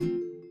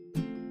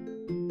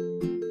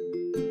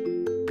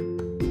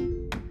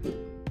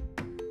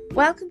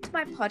Welcome to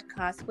my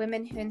podcast,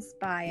 Women Who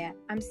Inspire.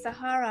 I'm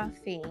Sahara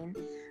Afeen.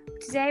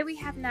 Today we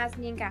have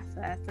Nazneen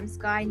Gaffer from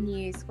Sky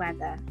News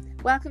Weather.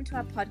 Welcome to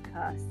our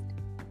podcast.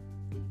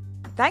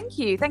 Thank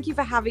you. Thank you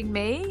for having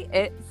me.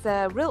 It's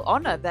a real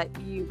honour that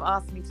you've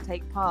asked me to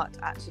take part,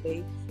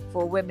 actually,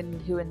 for Women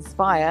Who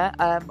Inspire.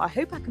 I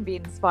hope I can be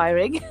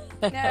inspiring.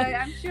 No,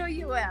 I'm sure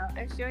you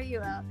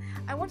will.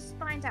 I wanted to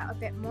find out a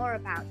bit more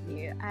about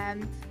you.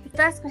 The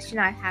first question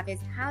I have is,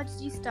 how did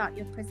you start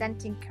your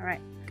presenting career,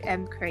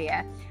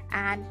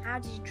 and how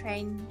did you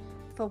train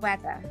for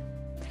weather?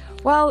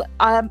 Well,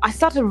 I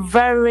started a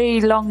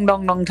very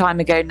long time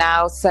ago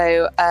now.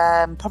 So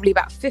probably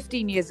about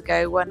 15 years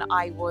ago when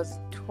I was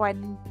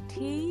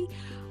 20,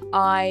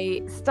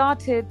 I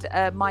started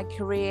my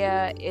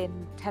career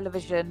in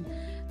television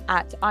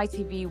at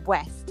ITV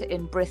West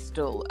in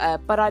Bristol.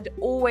 But I'd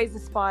always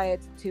aspired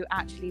to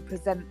actually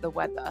present the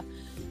weather.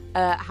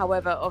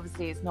 However,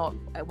 obviously, it's not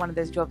one of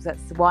those jobs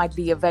that's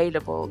widely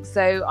available.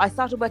 So I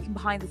started working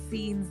behind the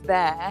scenes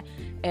there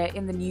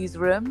in the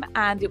newsroom,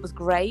 and it was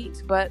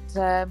great. But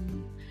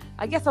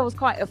I guess I was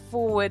quite a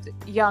forward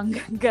young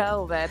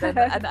girl then,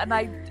 and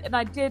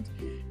I did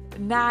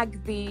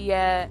nag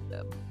the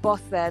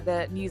boss there,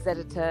 the news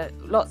editor,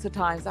 lots of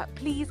times, like,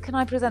 please, can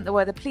I present the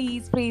weather?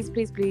 Please.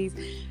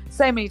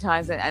 So many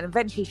times, and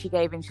eventually she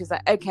gave in. She was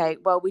like, okay,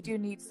 well, we do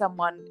need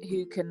someone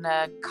who can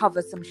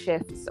cover some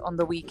shifts on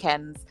the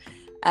weekends,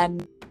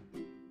 and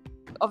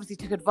obviously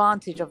took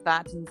advantage of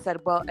that and said,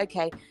 well,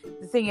 okay,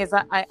 the thing is,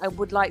 I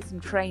would like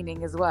some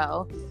training as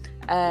well,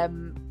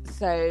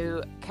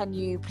 so can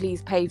you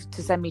please pay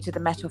to send me to the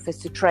Met Office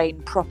to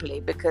train properly,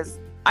 because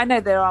I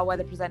know there are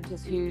weather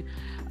presenters who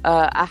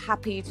are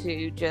happy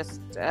to just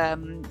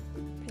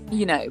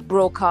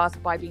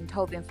broadcast by being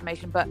told the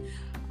information, but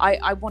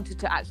I wanted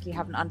to actually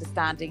have an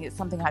understanding. It's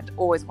something I'd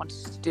always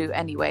wanted to do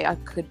anyway.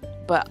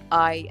 But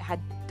I had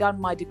done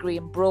my degree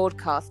in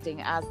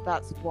broadcasting, as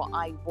that's what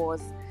I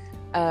was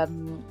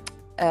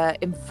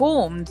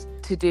informed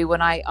to do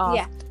when I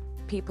asked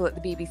people at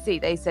the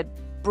BBC. They said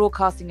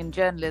broadcasting and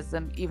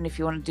journalism, even if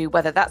you want to do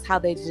weather, that's how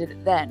they did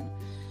it then.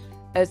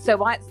 So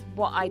that's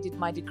what I did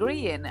my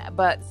degree in.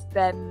 But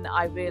then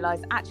I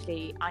realised,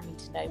 actually, I need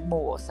to know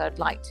more. So I'd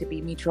like to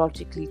be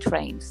meteorologically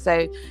trained.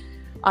 So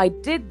I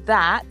did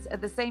that at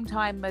the same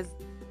time as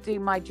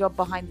doing my job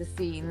behind the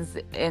scenes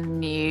in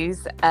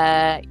news.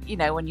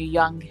 When you're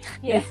young,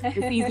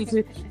 it's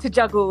easy to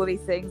juggle all these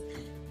things.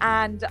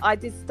 And I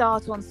did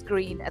start on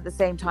screen at the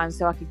same time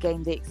so I could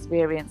gain the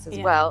experience as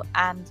well.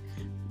 And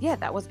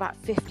that was about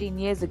 15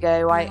 years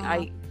ago. Wow.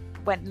 I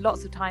went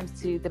lots of times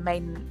to the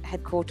main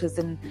headquarters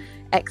in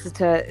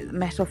Exeter,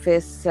 Met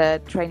Office,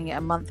 training it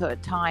a month at a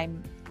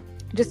time,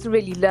 just to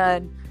really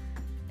learn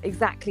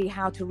exactly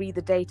how to read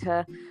the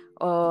data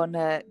on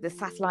the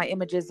satellite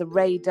images, the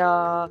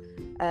radar,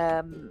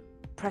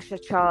 pressure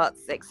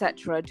charts,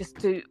 etc., just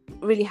to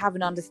really have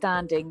an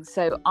understanding.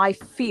 So I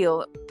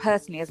feel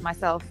personally, as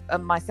myself,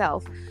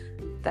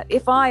 that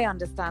if I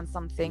understand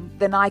something,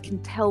 then I can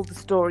tell the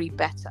story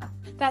better.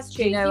 That's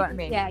true. Do you know what I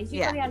mean? Yeah, if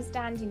you've got the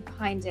understanding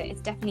behind it,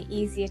 it's definitely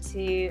easier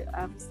to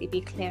obviously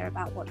be clear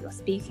about what you're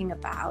speaking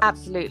about.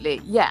 Absolutely,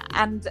 yeah.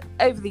 And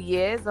over the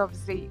years,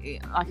 obviously,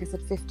 like I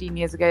said, 15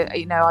 years ago,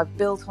 I've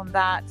built on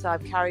that. So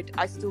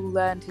I still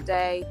learn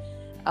today.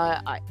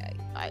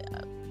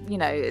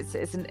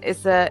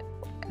 It's a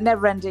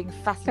never-ending,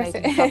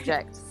 fascinating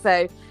subject.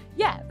 So,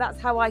 that's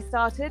how I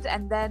started.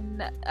 And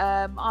then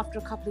after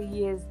a couple of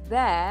years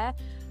there,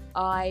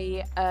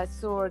 I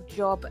saw a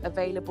job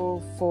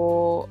available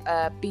for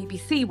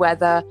BBC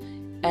Weather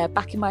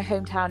back in my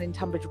hometown in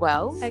Tunbridge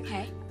Wells.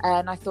 Okay.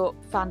 And I thought,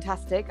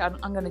 fantastic,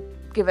 I'm going to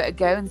give it a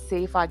go and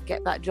see if I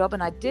get that job.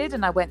 And I did,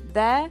 and I went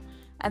there.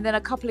 And then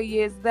a couple of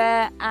years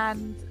there,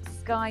 and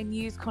Sky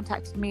News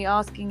contacted me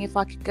asking if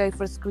I could go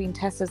for a screen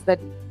test, as they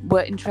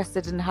were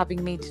interested in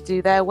having me to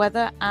do their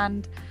weather.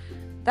 And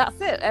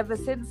that's it. Ever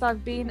since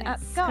I've been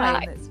at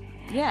Sky.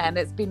 And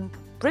it's been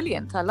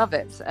brilliant. I love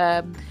it.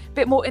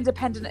 Bit more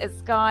independent at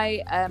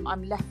Sky.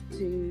 I'm left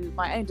to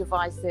my own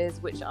devices,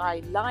 which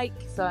I like.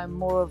 So I'm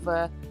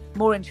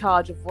more in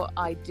charge of what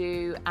I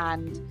do,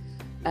 and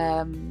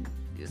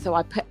so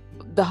I put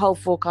the whole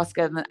forecast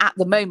together. And at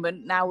the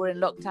moment, now we're in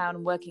lockdown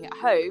and working at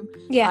home.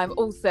 I'm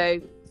also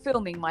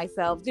filming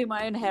myself, do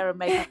my own hair and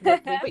makeup.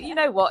 But you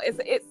know what?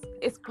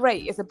 It's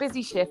great. It's a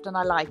busy shift, and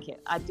I like it.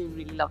 I do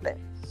really love it.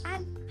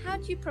 And how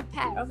do you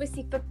prepare?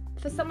 Obviously,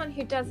 for someone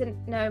who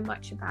doesn't know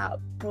much about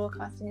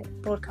broadcasting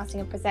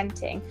and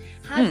presenting,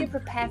 how do you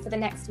prepare for the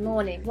next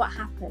morning? What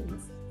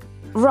happens?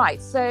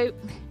 Right. So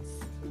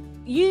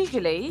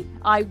usually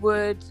I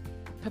would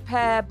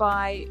prepare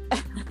by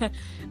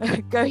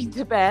going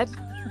to bed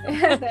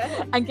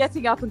and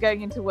getting up and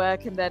going into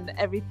work, and then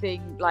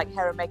everything like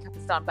hair and makeup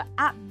is done. But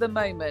at the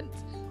moment,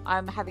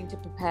 I'm having to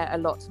prepare a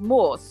lot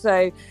more.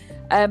 So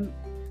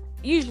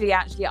usually,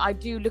 actually, I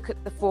do look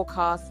at the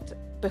forecast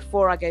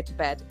before I go to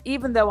bed,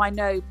 even though I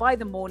know by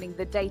the morning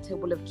the data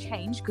will have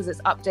changed because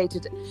it's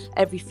updated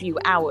every few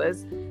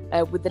hours.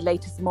 with the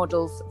latest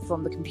models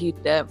from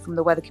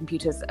the weather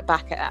computers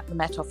back at the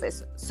Met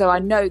Office. So I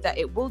know that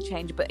it will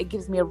change, but it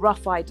gives me a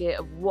rough idea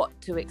of what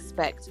to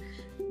expect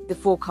the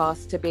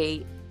forecast to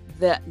be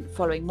the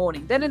following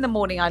morning. Then in the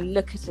morning, I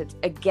look at it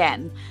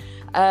again,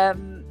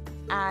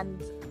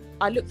 and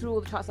I look through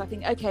all the charts. I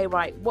think, okay,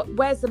 right,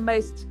 where's the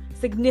most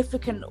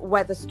significant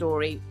weather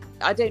story?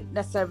 I don't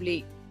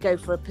necessarily go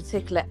for a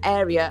particular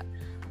area.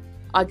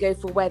 I go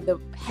for where the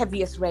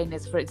heaviest rain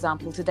is. For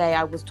example, today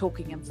I was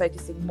talking and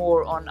focusing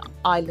more on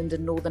Ireland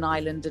and Northern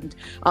Ireland and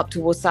up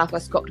towards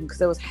southwest Scotland, because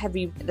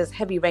there's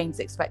heavy rains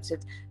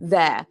expected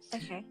there.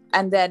 Okay.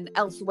 And then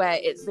elsewhere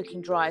it's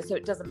looking dry, so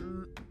it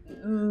doesn't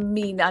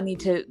mean I need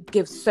to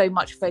give so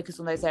much focus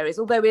on those areas.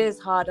 Although it is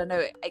hard, I know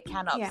it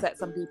can upset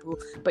some people,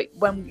 but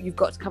when you've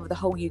got to cover the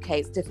whole UK,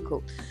 it's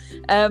difficult.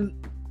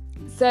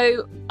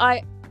 So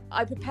I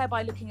prepare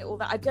by looking at all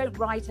that. I don't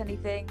write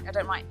anything. I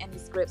don't write any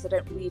scripts. I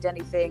don't read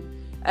anything.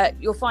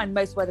 You'll find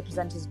most weather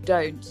presenters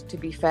don't, to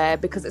be fair,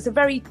 because it's a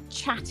very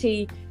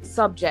chatty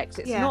subject.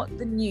 It's not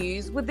the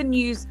news. With the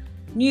news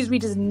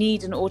readers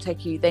need an auto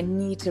cue. They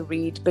need to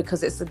read,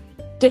 because it's a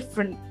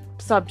different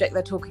subject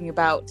they're talking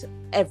about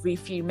every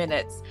few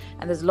minutes,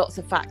 and there's lots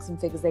of facts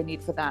and figures they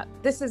need for that.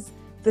 This is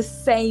the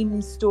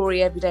same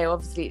story every day.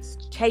 Obviously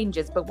it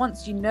changes, but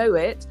once you know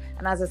it,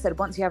 and as I said,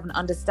 once you have an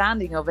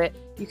understanding of it,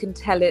 you can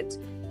tell it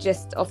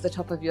just off the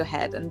top of your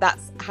head. And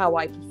that's how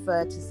I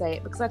prefer to say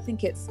it, because I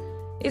think it's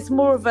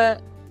more of a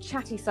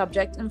chatty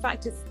subject. In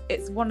fact,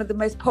 it's one of the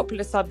most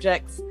popular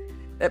subjects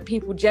that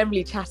people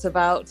generally chat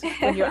about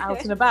when you're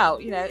out and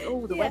about. You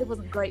know, the weather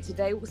wasn't great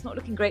today. It's not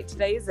looking great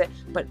today, is it?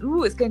 But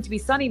it's going to be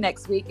sunny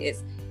next week.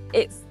 It's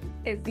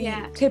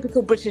the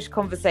typical British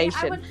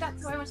conversation.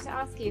 That's what I wanted to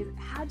ask you.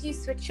 How do you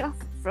switch off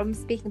from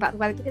speaking about the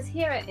weather? Because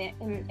here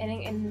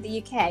in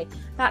the UK,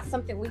 that's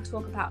something we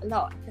talk about a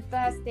lot. The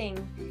first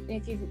thing,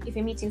 if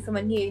you're meeting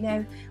someone new,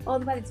 the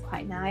weather's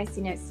quite nice.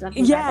 It's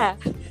lovely. Yeah.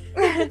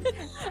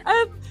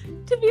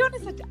 To be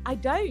honest, I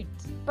don't,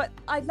 but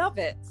I love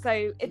it,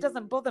 so it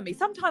doesn't bother me.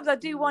 Sometimes I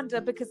do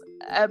wonder, because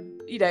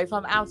if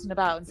I'm out and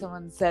about and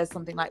someone says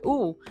something like,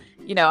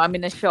 I'm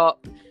in a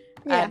shop.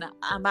 And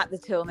I'm at the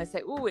till and they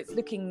say, it's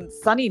looking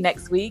sunny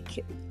next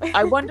week.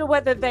 I wonder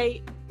whether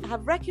they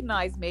have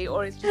recognized me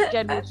or it's just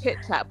general chit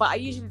chat. But I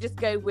usually just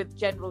go with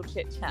general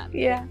chit chat.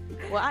 Yeah.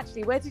 Well,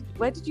 actually, where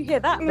did you hear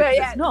that? Because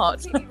it's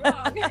not.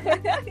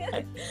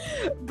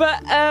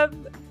 But I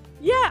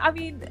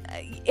mean,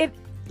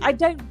 I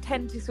don't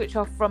tend to switch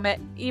off from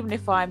it, even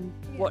if I'm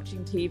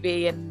watching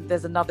TV and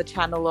there's another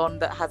channel on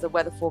that has a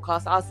weather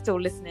forecast. I'll still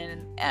listen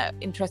in and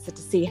interested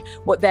to see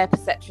what their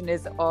perception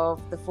is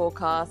of the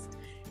forecast.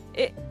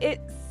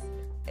 It's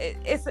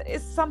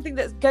something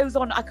that goes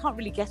on. I can't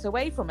really get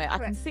away from it. I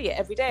can see it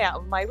every day out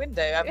of my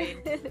window. I mean,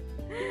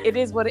 it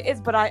is what it is,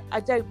 but I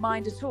don't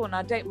mind at all. And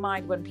I don't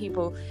mind when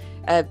people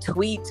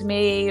tweet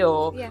me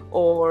or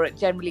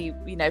generally,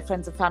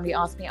 friends and family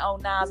ask me,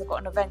 Naz, I've got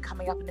an event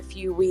coming up in a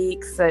few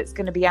weeks, so it's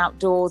going to be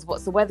outdoors.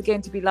 What's the weather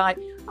going to be like?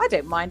 I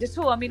don't mind at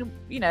all. I mean,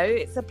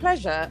 it's a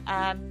pleasure,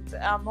 and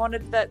I'm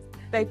honoured that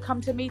they've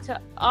come to me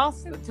to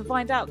ask to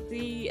find out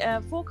the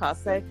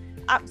forecast. So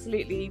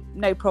absolutely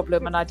no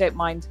problem, and I don't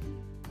mind.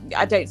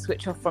 I don't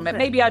switch off from it.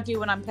 Maybe I do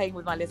when I'm playing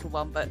with my little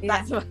one, but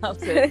that's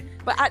about it.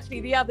 But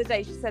actually, the other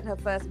day she said her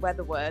first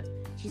weather word.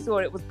 She saw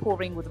it was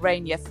pouring with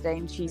rain yesterday,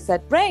 and she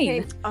said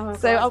rain.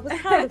 So I was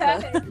proud of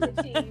her.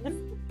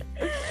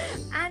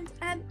 And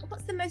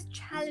what's the most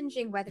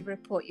challenging weather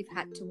report you've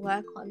had to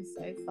work on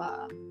so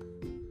far?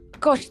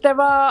 Gosh,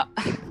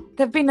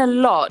 there've been a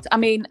lot. I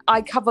mean,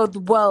 I cover the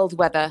world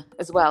weather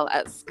as well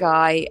at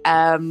Sky.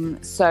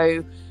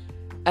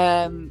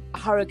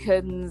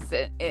 Hurricanes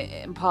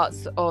in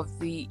parts of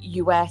the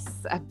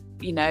US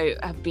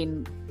have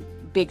been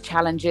big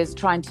challenges.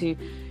 Trying to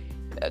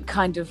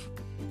kind of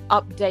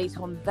update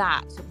on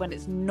that when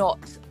it's not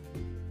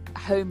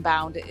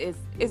homebound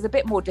is a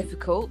bit more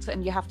difficult,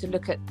 and you have to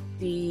look at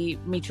the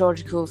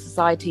meteorological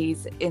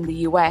societies in the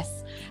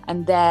US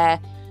and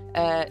their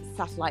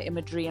satellite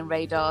imagery and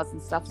radars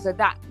and stuff, so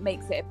that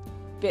makes it a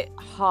bit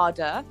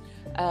harder.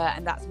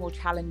 And that's more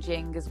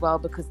challenging as well,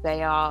 because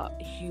they are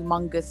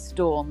humongous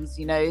storms,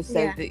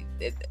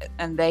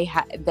 and they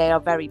are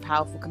very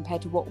powerful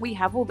compared to what we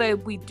have, although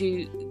we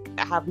do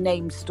have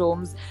named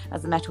storms,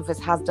 as the Met Office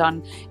has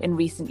done in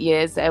recent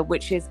years,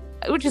 which is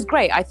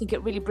great. I think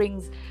it really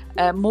brings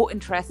more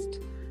interest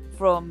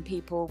from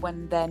people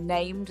when they're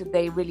named.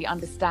 They really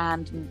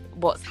understand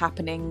what's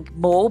happening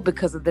more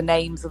because of the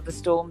names of the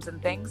storms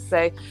and things,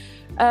 so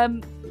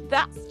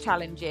that's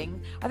challenging.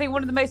 I think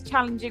one of the most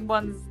challenging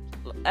ones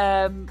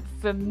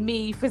for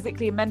me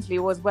physically and mentally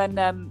was when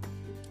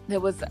there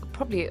was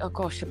probably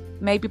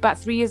maybe about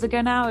 3 years ago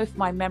now, if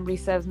my memory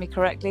serves me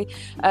correctly,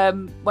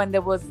 when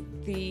there was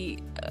the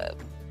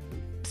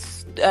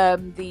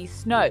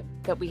snow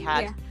that we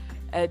had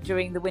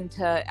during the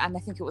winter, and I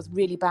think it was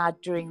really bad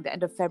during the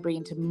end of February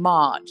into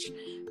March,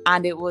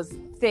 and it was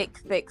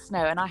thick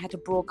snow, and I had to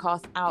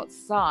broadcast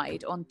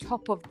outside on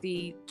top of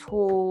the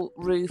tall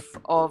roof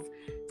of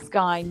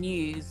Sky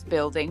News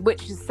building,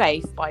 which is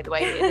safe, by the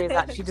way. It is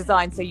actually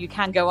designed so you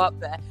can go up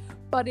there,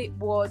 but it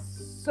was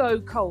so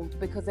cold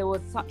because there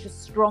was such a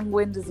strong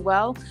wind as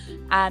well,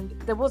 and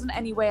there wasn't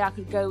any way I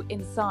could go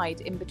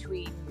inside in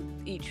between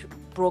each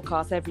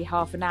broadcast every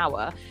half an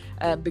hour,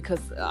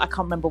 because I can't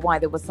remember why.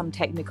 There was some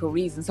technical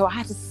reason, so I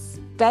had to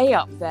stay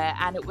up there,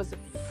 and it was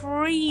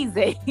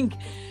freezing.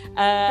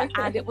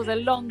 And it was a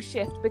long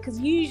shift, because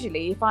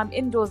usually if I'm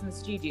indoors in the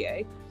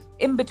studio,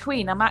 in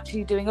between I'm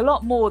actually doing a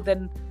lot more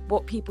than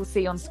what people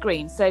see on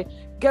screen. So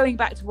going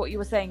back to what you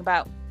were saying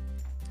about,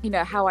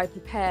 how I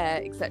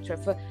prepare, etc.,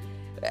 for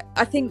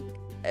I think,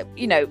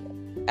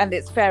 and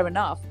it's fair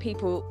enough,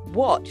 people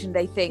watch and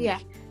they think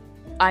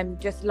I'm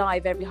just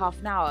live every half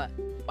an hour,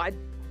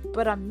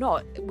 but I'm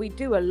not. We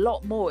do a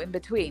lot more in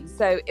between.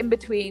 So in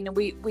between,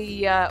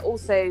 we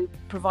also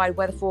provide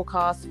weather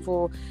forecasts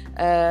for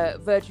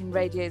Virgin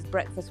Radio's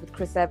Breakfast with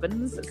Chris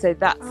Evans. So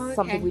that's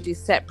something we do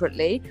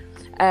separately.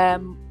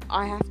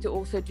 I have to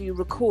also do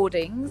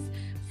recordings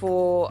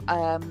for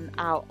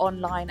our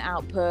online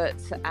output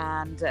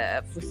and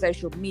for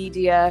social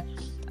media.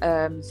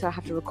 So I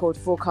have to record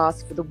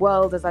forecasts for the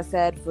world, as I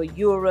said, for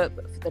Europe,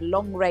 for the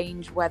long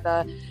range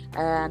weather,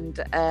 and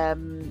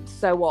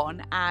so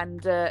on.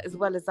 And as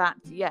well as that,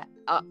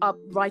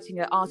 writing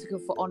an article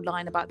for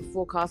online about the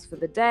forecast for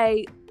the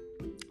day.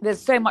 There's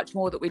so much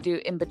more that we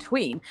do in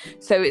between.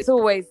 So it's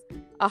always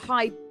a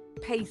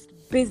high-paced,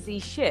 busy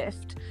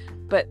shift,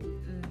 but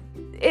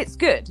it's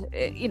good.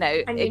 It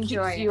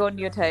keeps you on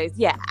your toes.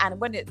 Yeah, and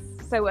when it's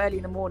so early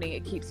in the morning,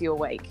 it keeps you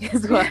awake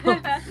as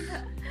well.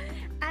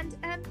 And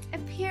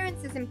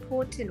appearance is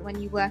important when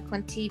you work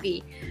on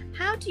TV.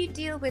 How do you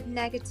deal with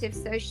negative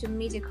social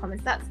media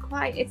comments?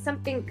 It's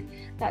something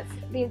that's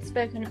been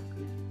spoken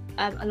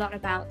a lot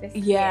about this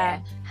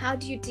year. How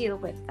do you deal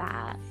with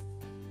that?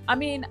 I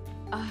mean,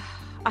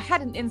 I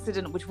had an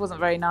incident which wasn't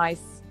very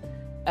nice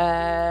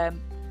a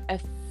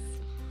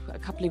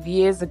couple of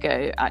years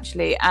ago,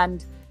 actually,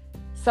 and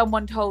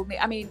someone told me,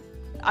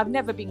 I've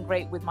never been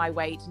great with my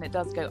weight, and it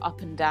does go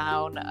up and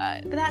down.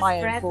 But that's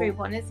for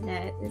everyone, isn't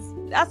it?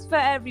 That's for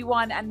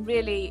everyone, and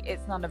really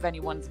it's none of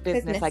anyone's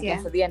business, I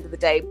guess, at the end of the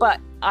day. But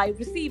I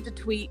received a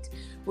tweet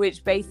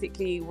which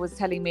basically was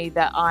telling me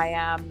that I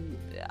am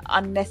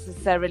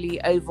unnecessarily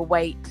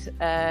overweight.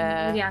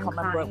 I can't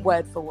remember it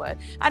word for word,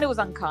 and it was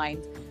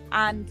unkind.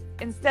 And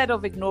instead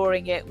of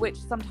ignoring it, which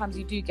sometimes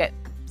you do get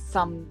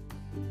some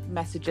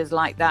messages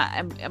like that,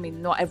 and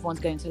not everyone's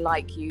going to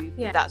like you,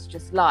 that's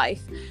just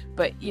life,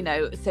 but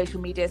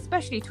social media,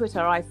 especially Twitter,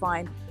 I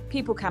find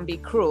people can be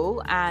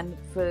cruel, and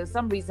for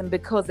some reason,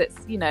 because it's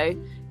you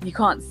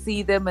can't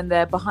see them and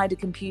they're behind a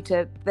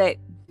computer, they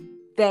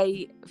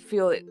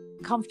feel it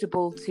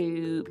comfortable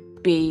to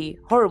be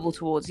horrible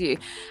towards you,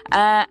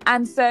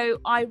 and so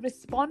I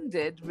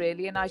responded,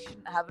 really, and I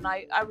shouldn't have, and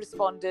I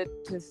responded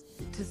to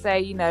say,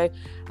 you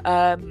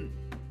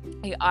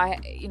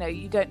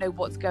don't know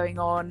what's going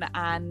on,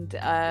 and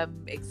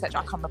etc.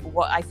 I can't remember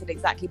what I said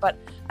exactly, but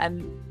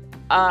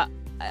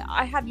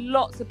I had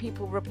lots of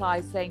people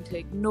reply saying to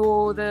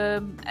ignore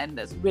them, and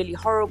that's really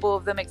horrible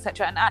of them,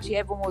 etc. And actually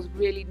everyone was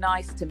really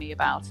nice to me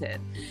about it,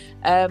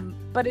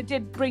 but it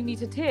did bring me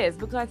to tears,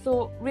 because I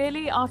thought,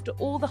 really, after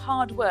all the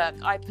hard work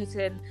I put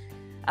in,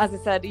 as I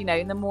said,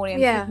 in the morning,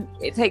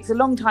 it takes a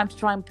long time to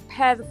try and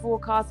prepare the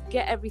forecast,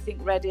 get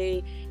everything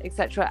ready,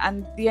 etc.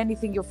 And the only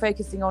thing you're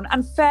focusing on,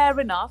 and fair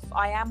enough,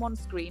 I am on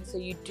screen, so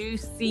you do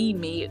see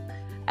me,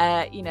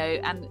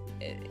 and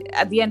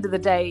at the end of the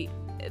day,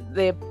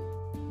 the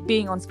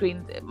being on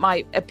screen,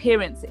 my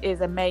appearance is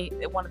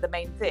one of the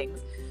main things.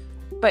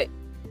 But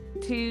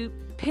to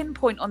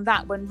pinpoint on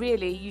that, when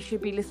really you should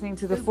be listening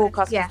to the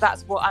forecast, because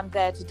that's what I'm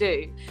there to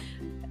do,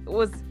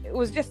 it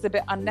was just a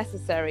bit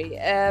unnecessary.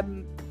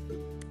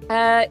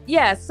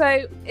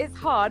 So it's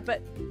hard,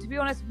 but to be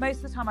honest, most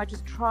of the time I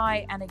just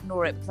try and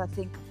ignore it, because I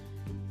think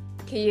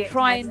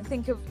try and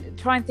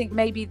think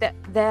maybe that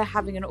they're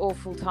having an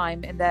awful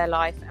time in their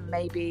life, and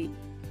maybe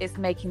it's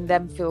making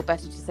them feel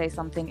better to say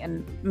something,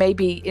 and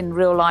maybe in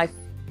real life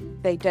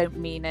they don't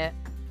mean it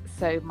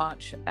so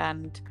much,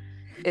 and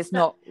it's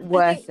not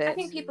worth it. I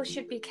think people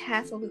should be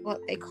careful with what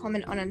they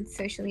comment on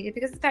social media,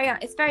 because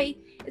it's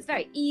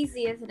very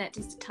easy, isn't it,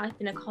 just to type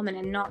in a comment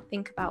and not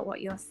think about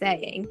what you're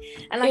saying.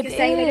 And like I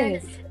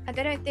say,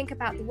 they don't think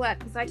about the work,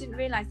 because I didn't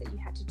realise that you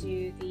had to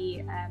do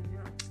the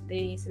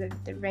sort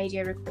of the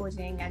radio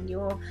recording and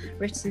your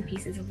written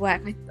pieces of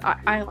work.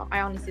 I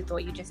honestly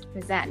thought you just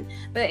present,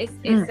 but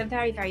it's a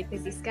very, very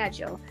busy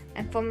schedule,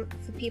 and for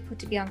people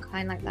to be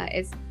unkind like that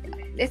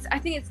I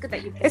think it's good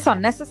that you. It's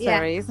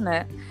unnecessary, isn't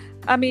it?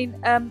 I mean,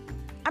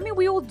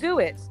 we all do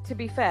it. To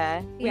be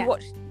fair, we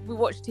watch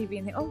TV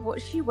and think, oh,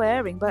 what's she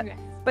wearing?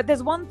 But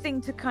there's one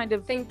thing to kind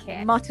of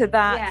mutter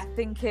that,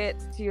 think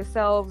it to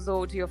yourselves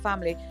or to your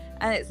family,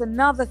 and it's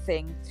another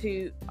thing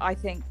to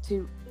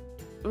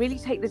really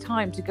take the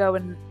time to go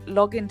and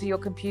log into your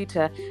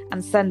computer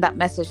and send that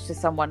message to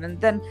someone. And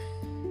then,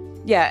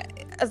 yeah,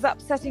 as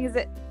upsetting as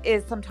it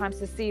is sometimes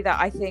to see that,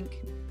 I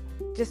think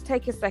just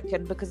take a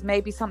second, because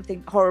maybe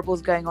something horrible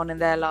is going on in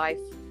their life,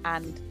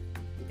 and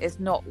it's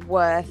not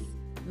worth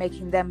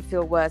making them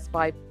feel worse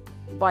by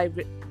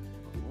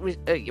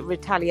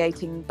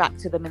retaliating back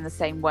to them in the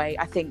same way.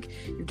 I think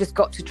you've just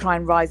got to try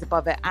and rise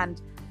above it.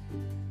 And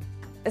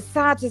it's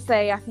sad to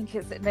say, I think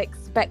it's an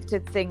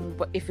expected thing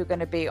if you're going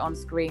to be on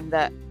screen,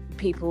 that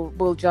people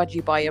will judge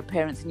you by your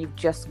appearance, and you've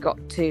just got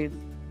to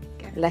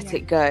let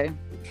it go.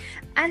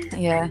 And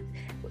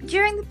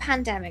during the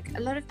pandemic,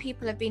 a lot of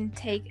people have been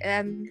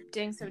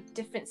doing sort of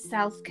different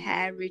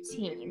self-care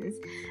routines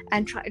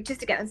and try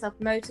just to get themselves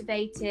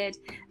motivated.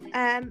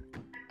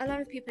 A lot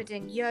of people are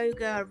doing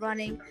yoga,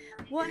 running.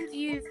 What have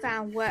you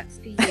found works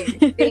for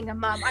you, being a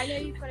mum? I know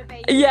you've got a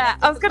baby. Yeah,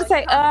 I was going to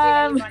say,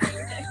 I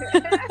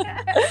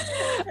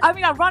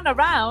mean, I run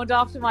around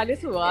after my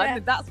little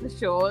one, that's for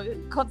sure,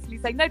 constantly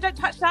saying, no, don't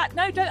touch that,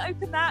 no, don't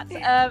open that.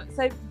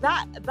 So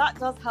that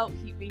does help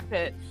keep me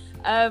fit.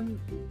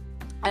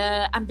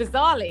 And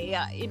bizarrely,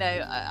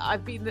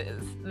 I've been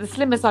the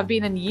slimmest I've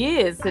been in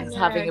years since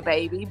having a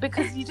baby,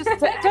 because you just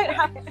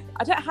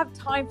I don't have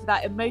time for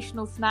that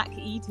emotional snack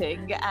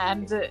eating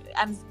and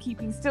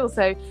keeping still.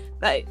 So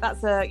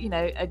that's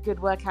a good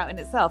workout in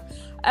itself.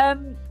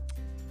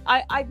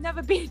 I've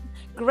never been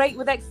great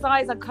with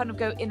exercise. I kind of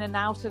go in and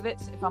out of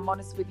it, if I'm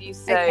honest with you.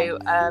 So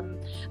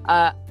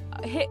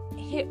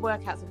HIIT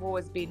workouts have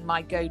always been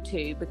my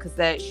go-to, because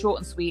they're short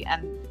and sweet,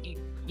 and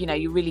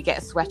you really get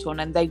a sweat on,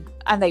 and they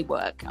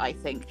work, I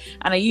think.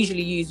 And I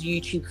usually use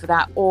YouTube for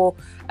that, or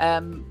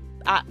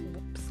at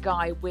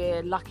Sky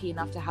we're lucky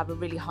enough to have a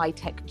really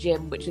high-tech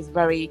gym, which is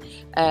very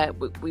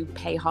we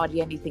pay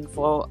hardly anything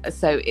for,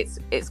 so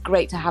it's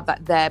great to have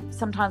that there.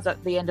 Sometimes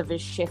at the end of a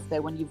shift,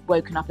 though, when you've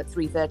woken up at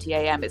 3:30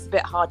 a.m, it's a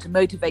bit hard to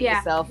motivate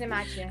yourself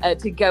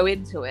to go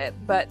into it,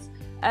 but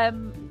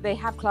they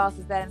have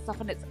classes there and stuff,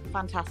 and it's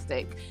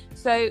fantastic.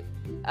 So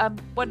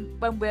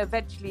when we're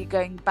eventually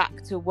going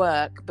back to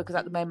work, because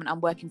at the moment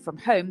I'm working from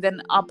home,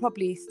 then I'll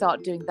probably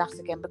start doing that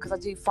again, because I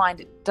do find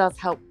it does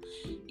help,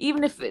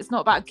 even if it's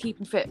not about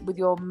keeping fit, with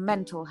your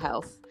mental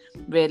health,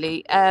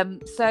 really.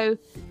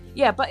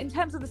 But in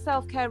terms of the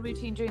self-care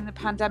routine during the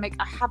pandemic,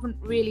 I haven't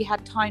really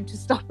had time to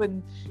stop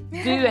and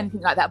do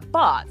anything like that.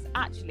 But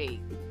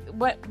actually,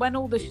 when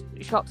all the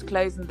shops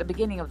closed at the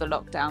beginning of the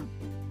lockdown,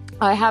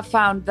 I have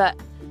found that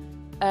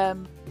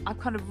I've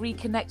kind of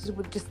reconnected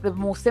with just the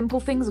more simple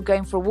things of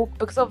going for a walk,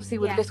 because obviously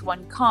with little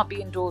one, you can't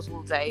be indoors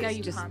all day. No, it's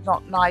you just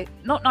can't.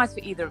 not nice for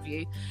either of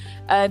you.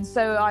 And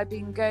so I've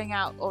been going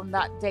out on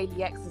that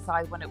daily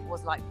exercise when it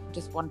was like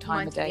just one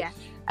time a day,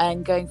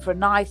 and going for a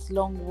nice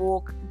long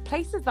walk,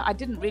 places that I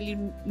didn't really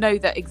know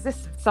that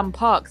existed, some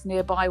parks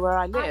nearby where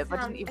I live. I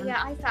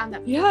found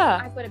that.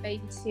 I've got a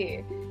baby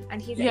too,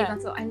 and he's 8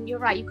 months old, and you're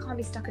right, you can't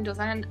be stuck indoors,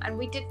 and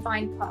we did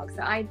find parks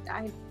that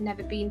I've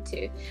never been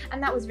to,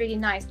 and that was really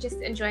nice,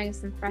 just enjoying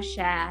some fresh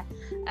air.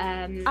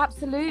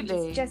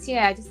 Absolutely. Just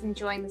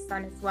enjoying the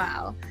sun as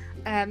well.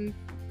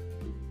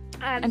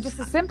 And just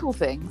the simple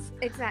things.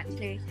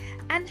 Exactly.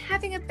 And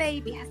having a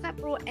baby, has that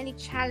brought any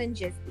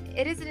challenges?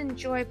 It is an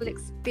enjoyable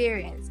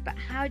experience, but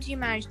how do you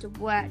manage to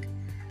work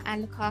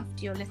and look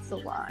after your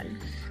little one?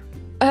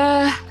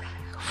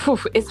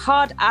 It's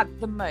hard at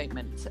the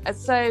moment.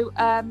 So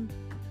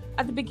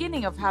at the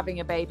beginning of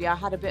having a baby, I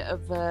had a bit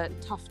of a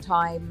tough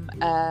time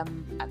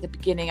at the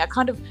beginning. I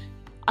kind of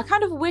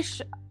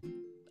wish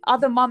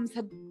other mums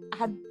had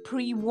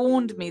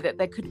pre-warned me that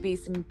there could be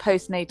some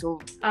postnatal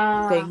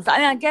things.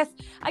 And I guess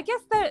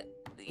that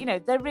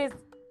there is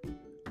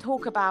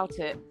talk about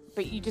it,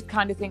 but you just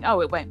kind of think,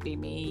 oh, it won't be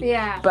me.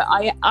 But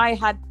I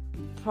had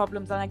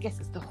problems, and I guess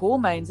it's the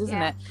hormones,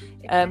 isn't it?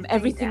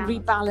 Everything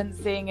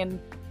rebalancing, and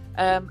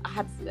I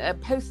had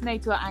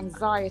postnatal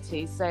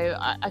anxiety, so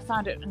I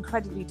found it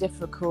incredibly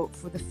difficult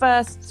for the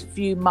first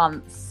few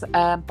months,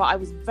 but I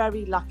was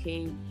very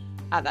lucky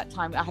at that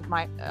time. I had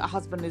my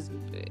husband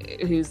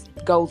who's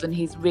golden.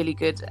 He's really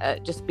good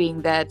at just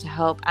being there to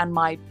help, and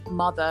my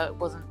mother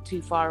wasn't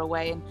too far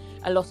away, and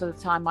a lot of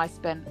the time I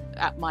spent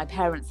at my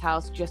parents'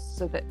 house just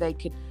so that they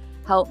could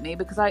help me,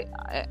 because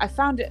I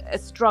found it a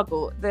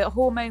struggle. The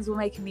hormones were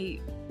making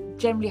me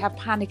generally have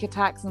panic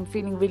attacks and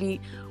feeling really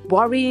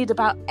worried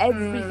about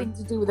everything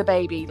to do with the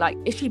baby. Like,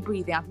 is she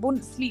breathing? I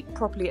wouldn't sleep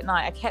properly at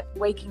night. I kept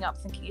waking up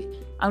thinking,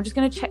 I'm just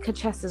going to check her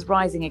chest is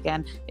rising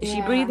again. Is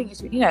she breathing?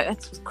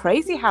 It's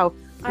crazy how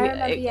I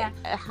remember, it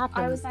happens.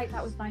 I was like,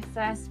 that was my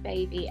first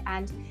baby,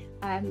 and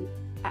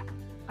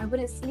I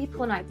wouldn't sleep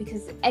all night,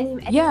 because any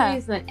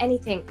movement,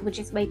 anything would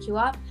just wake you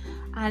up,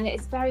 and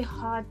it's very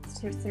hard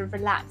to sort of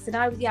relax. And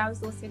I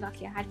was also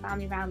lucky, I had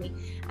family around me,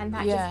 and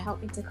that just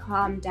helped me to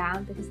calm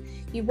down, because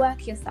you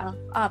work yourself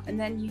up, and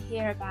then you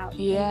hear about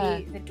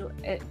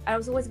I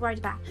was always worried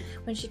about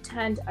when she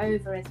turned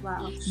over as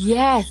well.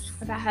 Yes.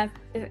 About her,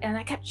 and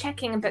I kept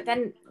checking, but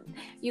then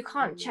you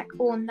can't check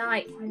all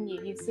night, can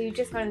you? So you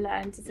just got to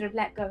learn to sort of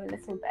let go a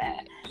little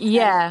bit.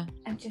 Yeah,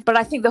 but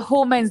I think the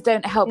hormones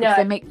don't help because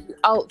they make you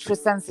ultra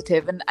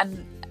sensitive,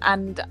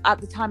 and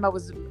at the time I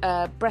was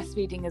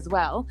breastfeeding as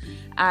well,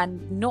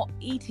 and not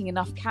eating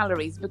enough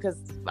calories because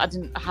I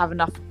didn't have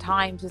enough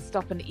time to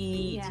stop and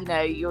eat. You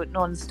know, you're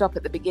non-stop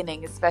at the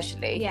beginning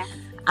especially.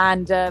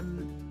 And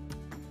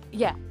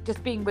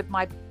just being with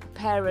my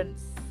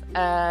parents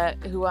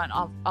who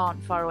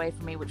aren't far away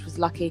from me, which was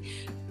lucky,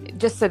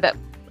 just so that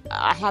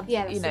I had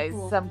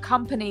some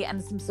company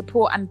and some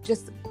support, and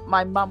just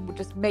my mum would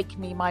just make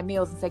me my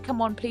meals and say,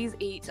 come on, please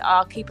eat,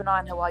 I'll keep an eye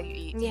on her while you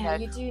eat.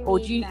 You do or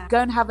do you go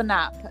and have a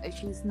nap,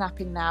 she's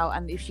napping now,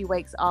 and if she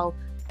wakes I'll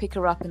pick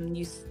her up and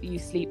you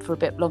sleep for a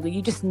bit longer.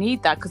 You just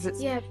need that because it's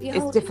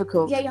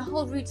difficult. Your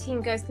whole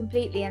routine goes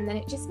completely, and then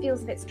it just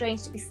feels a bit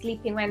strange to be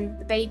sleeping when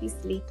the baby's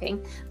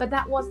sleeping. But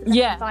that was the best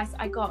advice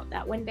I got,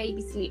 that when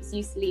baby sleeps,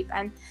 you sleep.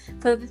 And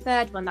for the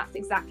third one, that's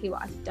exactly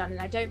what I've done,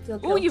 and I don't feel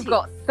guilty. Oh, you've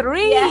got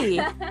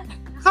 3.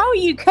 How are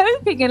you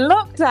coping in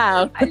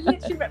lockdown? I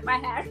literally ripped my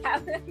hair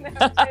out.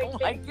 Oh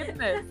my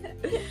goodness.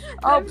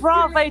 Oh,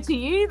 bravo to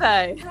you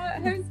though.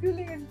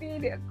 Homeschooling has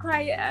been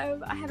quite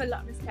I have a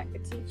lot of respect for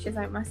teachers,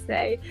 I must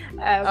say.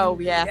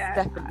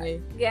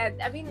 Definitely.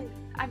 I mean,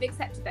 I've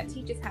accepted that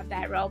teachers have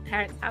their role,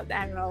 parents have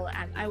their role,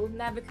 and I will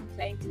never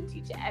complain to a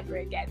teacher ever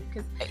again,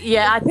 because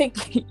I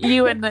think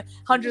you and the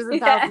hundreds of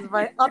thousands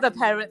of other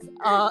parents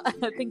are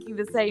thinking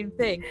the same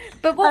thing.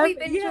 But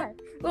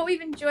what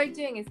we've enjoyed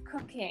doing is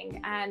cooking,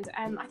 and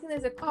I think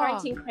there's a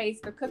quarantine craze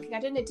for cooking. I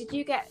don't know, did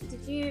you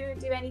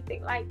do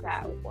anything like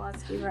that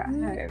whilst you were at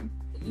home?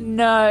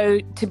 No,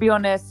 to be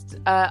honest,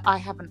 I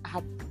haven't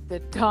had the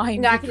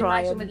time to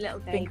try and with little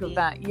baby. Think of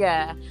that.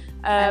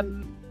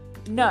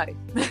 No.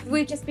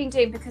 We've just been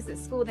doing, because at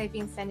school they've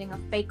been sending off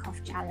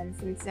bake-off challenge,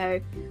 and so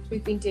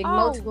we've been doing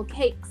multiple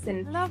cakes,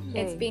 and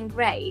it's been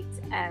great.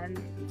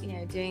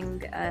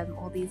 Doing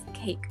all these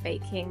cake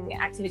baking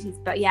activities.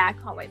 But I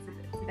can't wait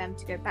for them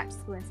to go back to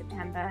school in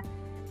September,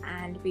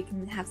 and we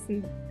can have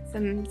some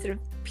sort of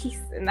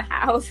peace in the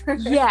house.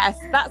 Yes,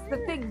 that's the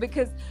thing,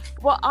 because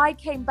I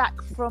came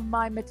back from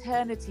my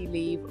maternity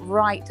leave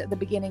right at the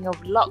beginning of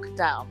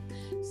lockdown.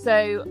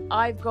 So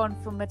I've gone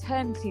from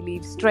maternity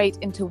leave straight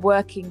into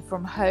working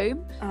from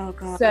home. Oh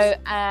God. So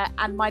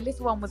and my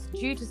little one was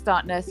due to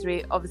start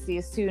nursery obviously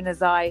as soon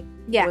as I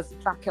was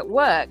back at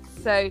work.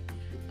 So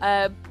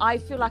I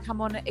feel like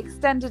I'm on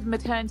extended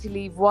maternity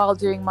leave while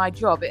doing my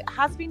job. It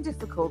has been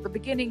difficult. The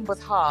beginning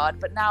was hard,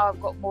 but now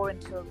I've got more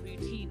into a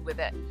routine with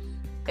it.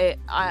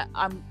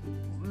 I'm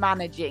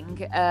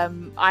managing.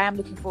 I am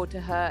looking forward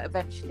to her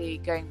eventually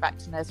going back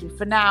to nursery.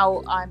 For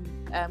now, I'm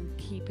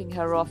keeping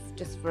her off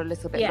just for a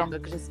little bit longer,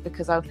 just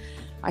because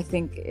I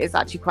think it's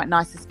actually quite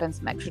nice to spend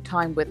some extra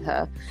time with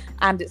her.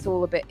 And it's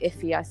all a bit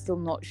iffy. I'm still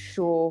not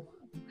sure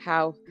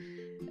how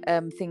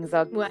things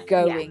are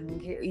going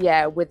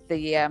with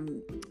the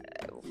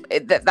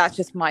that's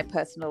just my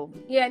personal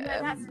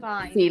that's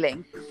fine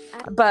feeling.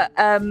 But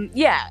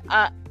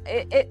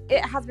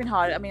it has been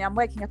hard. I mean, I'm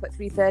waking up at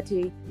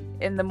 3:30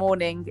 in the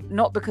morning,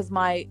 not because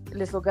my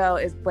little girl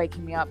is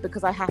waking me up,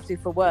 because I have to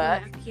for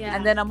work,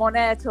 and then I'm on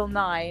air till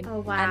 9.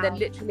 And then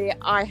literally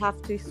I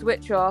have to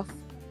switch off,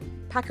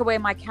 pack away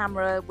my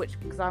camera,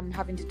 because I'm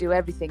having to do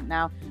everything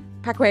now,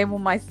 pack away all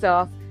my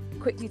stuff,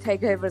 quickly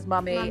take over as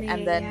mummy,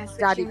 and then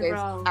daddy goes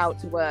out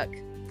to work.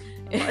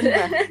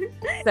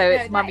 So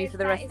it's mummy for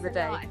the rest of the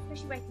day.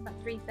 Especially waking up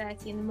at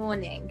 3:30 in the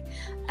morning.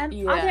 Are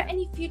there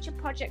any future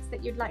projects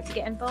that you'd like to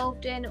get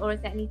involved in, or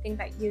is there anything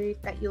that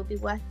you'll be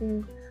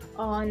working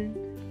on?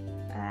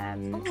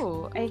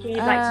 Anything you'd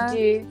like to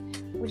do?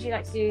 Would you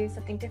like to do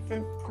something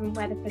different from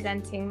weather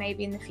presenting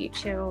maybe in the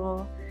future,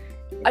 or?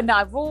 No,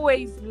 I've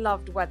always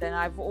loved weather, and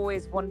I've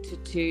always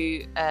wanted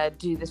to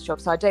do this job.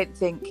 So I don't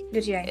think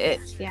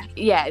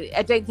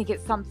I don't think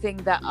it's something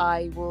that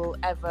I will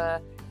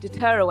ever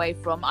deter away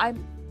from.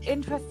 I'm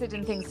interested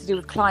in things to do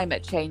with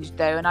climate change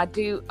though, and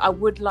I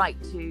would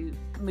like to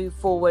move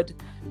forward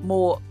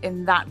more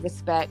in that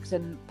respect,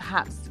 and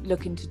perhaps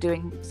look into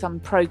doing some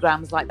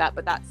programs like that.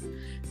 But that's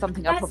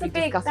something I'll probably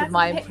discuss with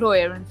my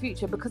employer in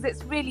future, because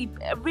it's really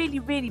a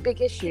really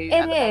big issue.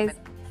 It is.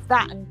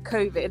 That and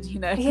COVID,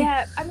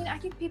 I mean, I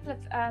think people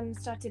have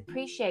started to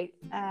appreciate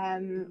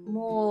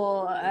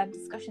more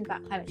discussions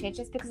about climate change,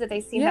 just because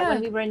they've seen that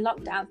when we were in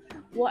lockdown,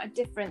 what a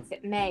difference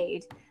it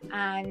made,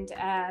 and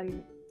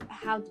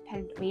how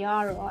dependent we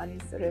are on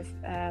sort of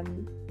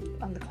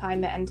on the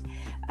climate. And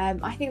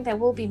I think there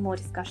will be more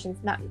discussions,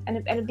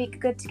 and it'd be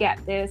good to get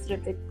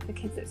the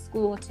kids at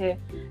school to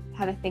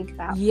have a think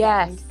about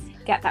and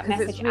get that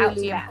message out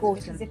to them,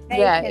 because if they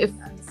can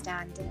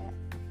understand it,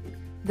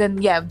 then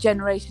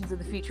generations in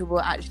the future will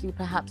actually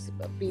perhaps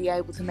be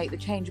able to make the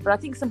change. But I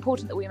think it's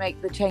important that we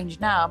make the change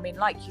now. I mean,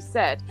 like you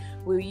said,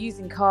 we were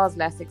using cars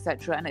less,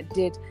 etc., and it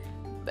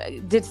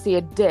did see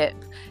a dip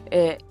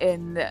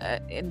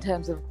in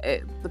terms of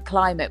the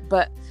climate.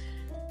 But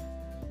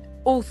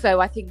also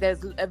I think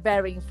there's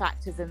varying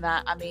factors in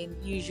that. I mean,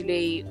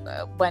 usually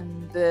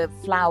when the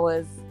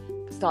flowers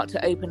start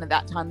to open at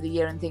that time of the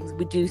year and things,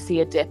 we do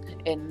see a dip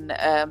in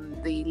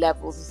the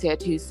levels of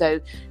CO2. So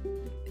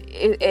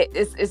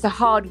it's a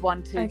hard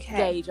one to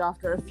gauge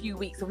after a few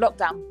weeks of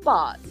lockdown,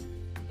 but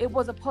it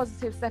was a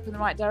positive step in the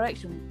right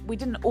direction. We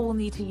didn't all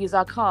need to use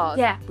our cars.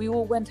 We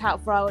all went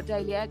out for our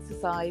daily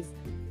exercise,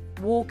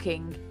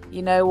 walking,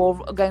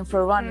 or going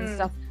for a run and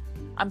stuff.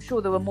 I'm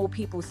sure there were more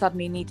people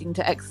suddenly needing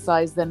to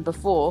exercise than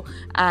before,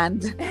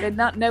 and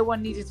no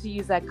one needed to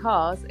use their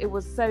cars. It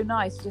was so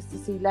nice just to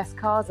see less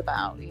cars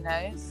about,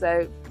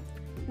 so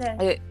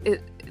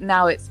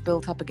now it's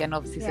built up again,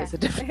 obviously, so it's a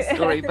different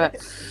story, but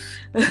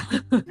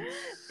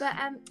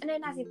no,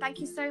 Nazi, thank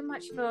you so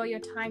much for your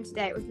time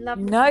today. It was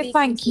lovely. No,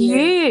 thank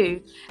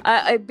you.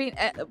 It's been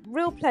a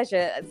real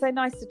pleasure. It's so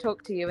nice to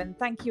talk to you, and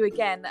thank you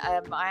again.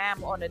 I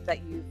am honoured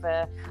that you've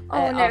it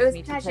was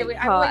a pleasure.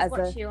 I always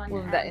watch you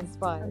on that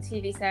inspires on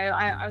TV, so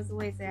I was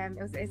always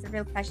it's a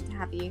real pleasure to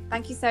have you.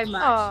 Thank you so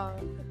much. Oh,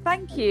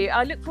 thank you.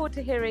 I look forward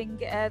to hearing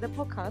the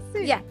podcast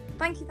soon.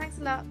 Thank you. Thanks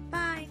a lot.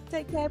 Bye.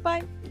 Take care.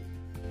 Bye.